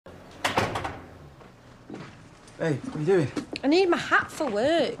Hey, what are you doing? I need my hat for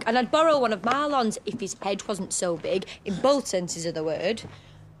work, and I'd borrow one of Marlon's if his head wasn't so big, in both senses of the word.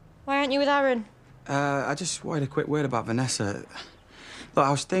 Why aren't you with Aaron? I just wanted a quick word about Vanessa. Look, I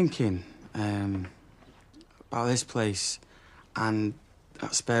was thinking about this place and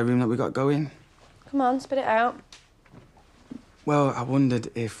that spare room that we got going. Come on, spit it out. Well, I wondered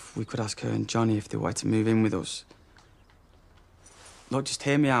if we could ask her and Johnny if they wanted to move in with us. Look, just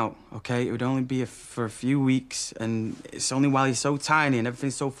hear me out, OK? It would only be for a few weeks, and it's only while he's so tiny and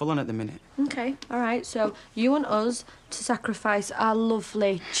everything's so full on at the minute. OK, all right, so you want us to sacrifice our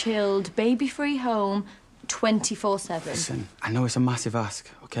lovely, chilled, baby-free home 24/7? Listen, I know it's a massive ask,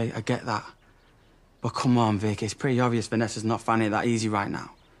 OK? I get that. But come on, Vic, it's pretty obvious Vanessa's not finding it that easy right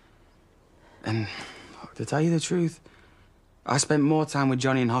now. And look, to tell you the truth, I spent more time with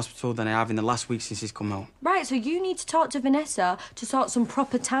Johnny in hospital than I have in the last week since he's come home. Right, so you need to talk to Vanessa to sort some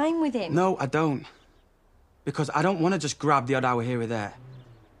proper time with him. No, I don't. Because I don't want to just grab the odd hour here or there.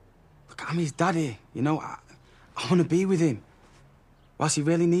 Look, I'm his daddy, you know? I want to be with him whilst he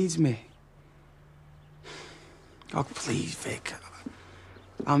really needs me. Oh, please, Vic.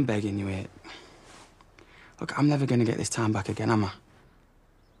 I'm begging you here. Look, I'm never going to get this time back again, am I?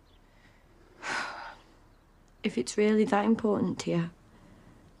 If it's really that important to you,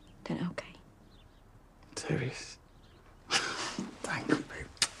 then OK. Serious? Thank you, babe.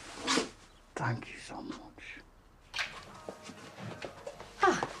 Thank you so much.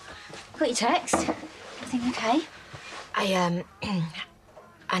 Oh, got your text. Everything OK? I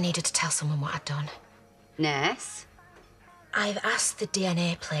needed to tell someone what I'd done. Nurse? I've asked the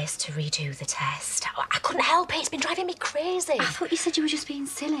DNA place to redo the test. I couldn't help it. It's been driving me crazy. I thought you said you were just being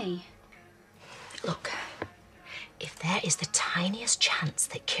silly. Look, if there is the tiniest chance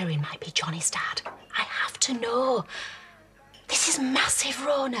that Kieran might be Johnny's dad, I have to know. This is massive,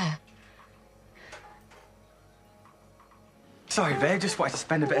 Rona. Sorry, babe. Just wanted to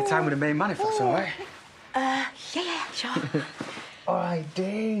spend a bit of time with the main man, if that's all right. Yeah, sure. All right,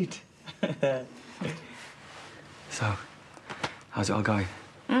 dude. So, how's it all going?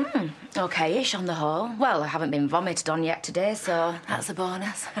 OK-ish on the whole. Well, I haven't been vomited on yet today, so that's a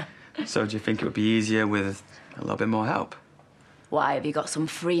bonus. So, do you think it would be easier with a little bit more help? Why, have you got some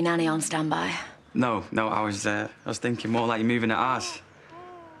free nanny on standby? No, I was thinking more like you're moving at ours.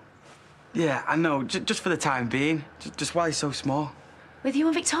 Yeah, I know, just for the time being. Just while he's so small. With you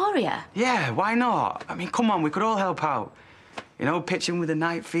and Victoria? Yeah, why not? I mean, come on, we could all help out. You know, pitch in with the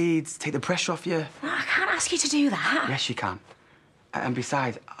night feeds, take the pressure off you. No, I can't ask you to do that. Yes, you can. And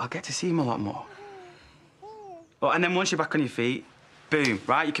besides, I'll get to see him a lot more. Well, and then once you're back on your feet, boom,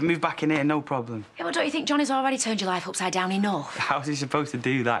 right? You can move back in here, no problem. Yeah, but don't you think Johnny's already turned your life upside down enough? How's he supposed to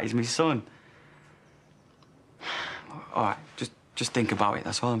do that? He's my son. All right, just think about it,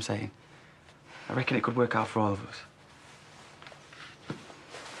 that's all I'm saying. I reckon it could work out for all of us.